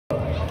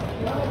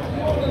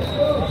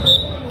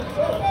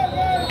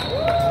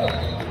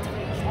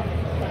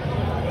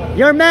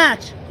Your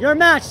match,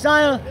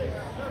 Josiah.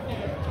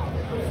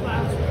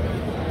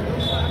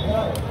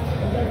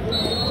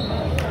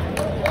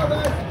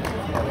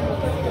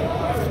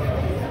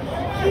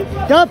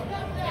 Dump.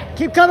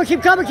 Keep coming,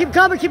 keep coming, keep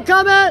coming, keep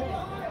coming.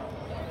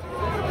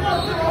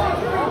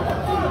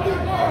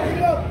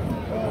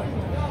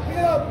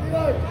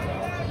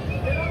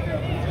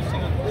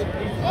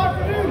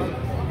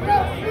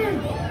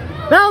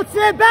 Bounce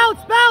it, bounce,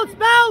 bounce,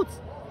 bounce.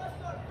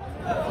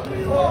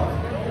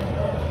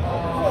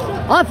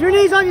 Off your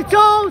knees, on your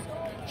toes.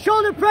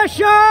 Shoulder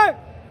pressure.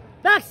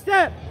 Back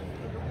step.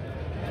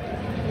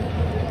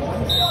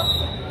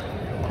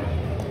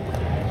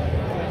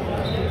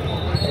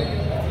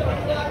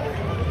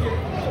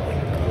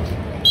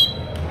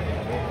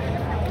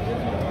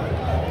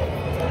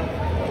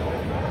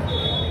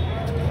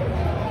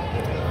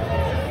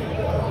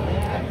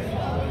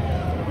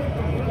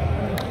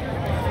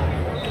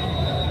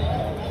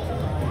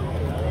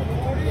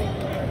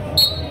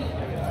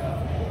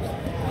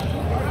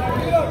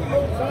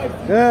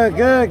 Good,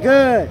 good,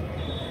 good.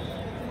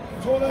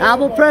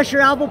 Elbow pressure,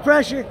 elbow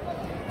pressure.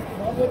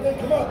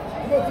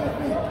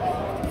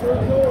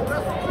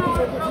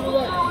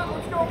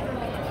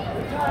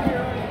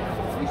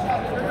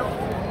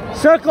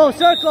 Circle,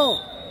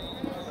 circle.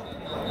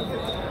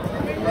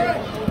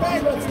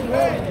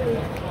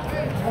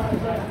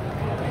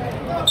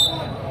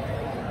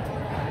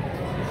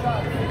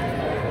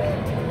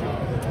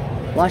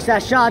 Watch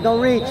that shot,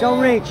 don't reach,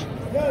 don't reach.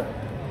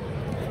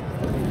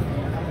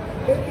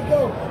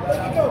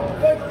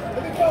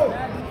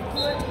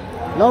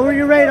 Lower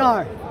your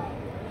radar.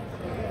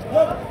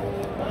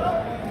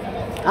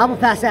 Elbow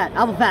pass that.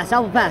 Elbow pass.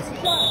 Elbow pass.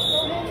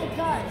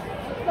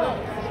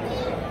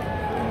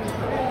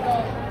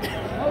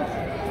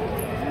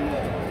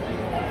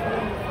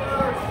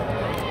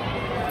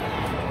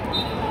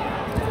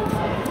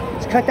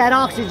 Let's cut that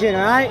oxygen,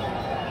 all right?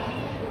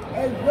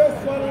 Hey,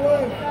 wrist right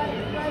away.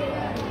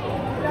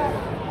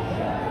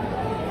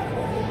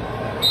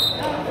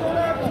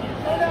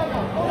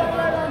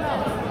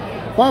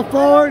 Fall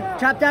forward,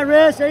 trap that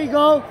wrist, there you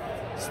go.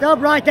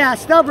 Stub right that,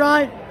 stub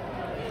right.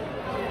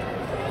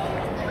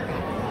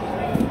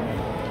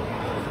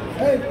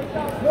 Hey,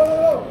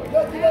 no.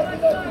 Lefty.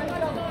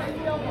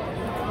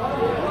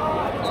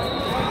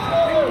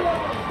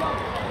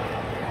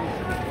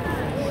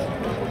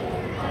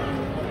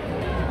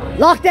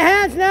 Lock the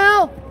hands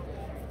now.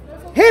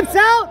 Hips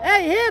out,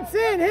 hey, hips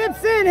in,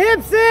 hips in,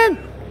 hips in.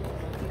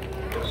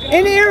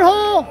 In the ear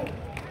hole.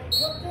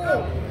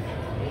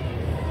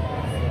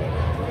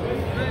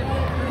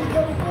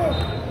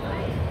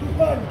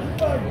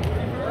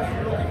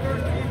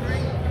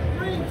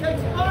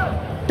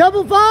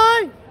 Double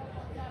vine.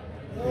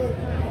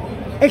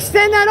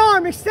 Extend that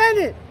arm, extend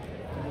it.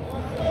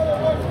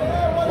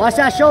 Watch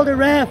that shoulder,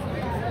 ref.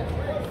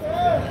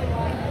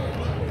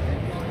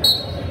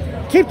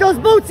 Keep those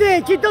boots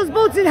in,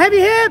 heavy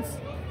hips.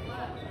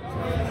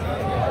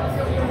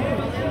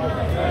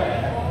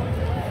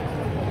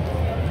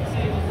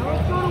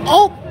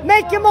 Oh,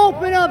 make him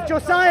open up,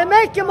 Josiah,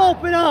 make him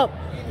open up.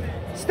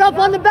 Stuff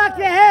on the back of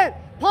the head,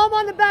 palm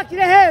on the back of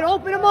the head,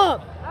 open him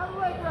up.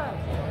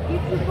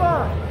 Keep your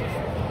bar.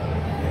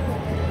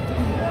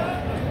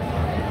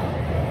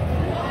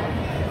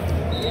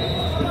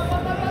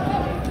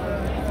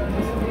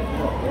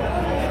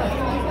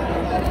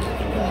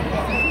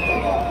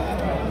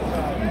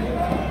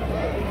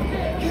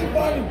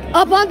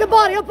 Up on the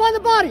body, up on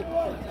the body.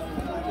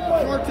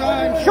 Short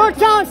time. Short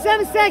time,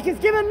 7 seconds,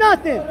 give him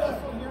nothing.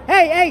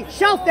 Hey,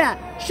 shelf that,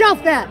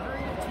 shelf that.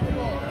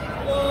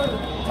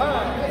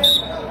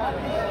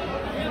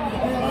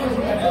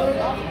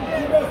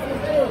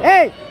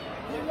 Hey,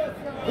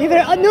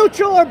 either a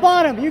neutral or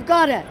bottom, you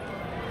got it.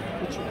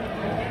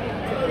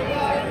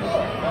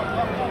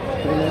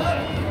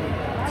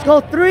 Let's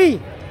go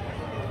 3.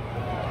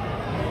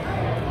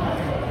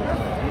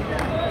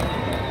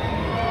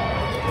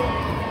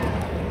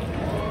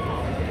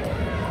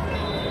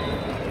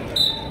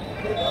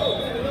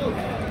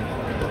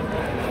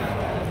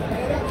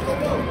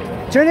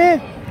 Turn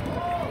in.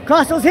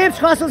 Cross those hips,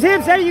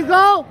 there you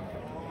go.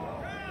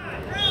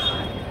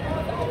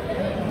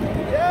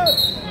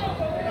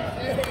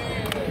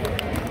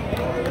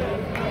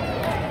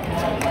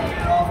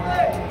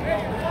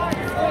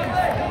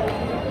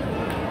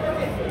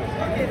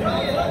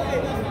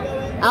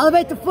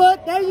 Elevate the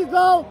foot, there you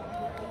go.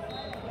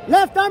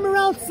 Left arm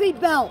around seat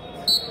belt.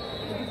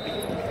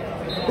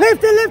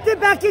 Lift it,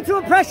 back into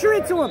him, pressure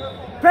into him.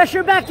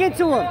 Pressure back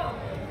into him.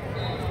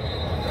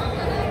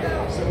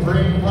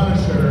 Supreme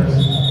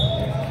Punishers.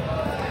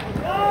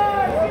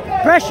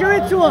 Pressure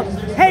into him.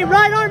 Hey,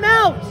 right arm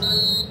out.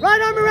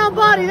 Right arm around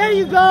body, there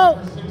you go.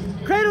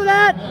 Cradle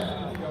that.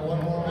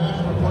 One more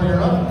match before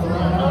you're up for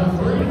round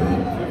number 3.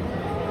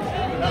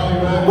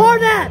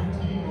 Board that.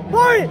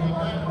 Board it.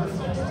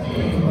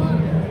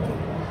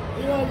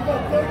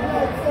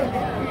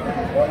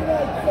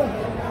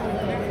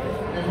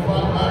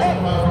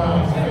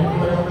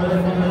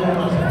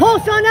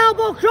 Post on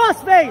elbow,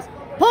 cross face.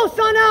 Post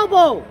on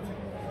elbow.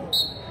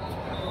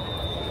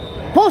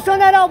 Post on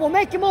that elbow.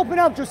 Make him open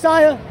up,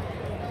 Josiah.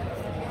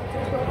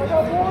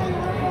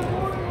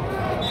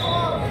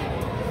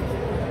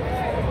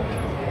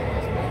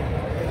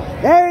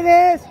 There it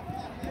is.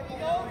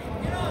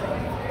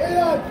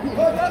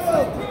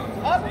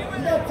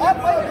 Up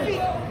on your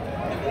feet.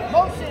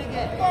 Motion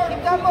again.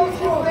 Keep that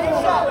motion. Great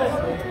shot.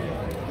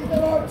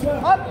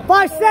 Up.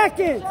 5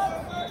 seconds.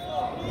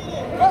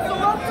 Russell,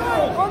 run through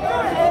it. Run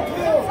through it.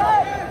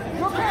 Inside.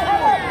 You okay?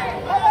 Head up.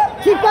 Head up.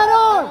 Keep that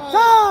arm.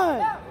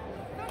 Time.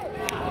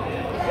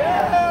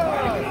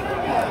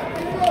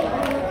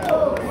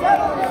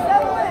 Settle in.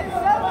 Settle in.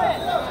 Settle in.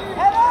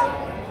 Head up.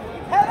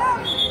 Head up.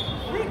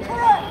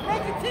 Recorrect.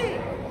 Make a team.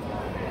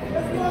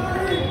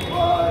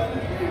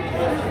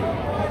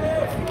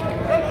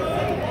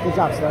 Good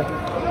job, sir.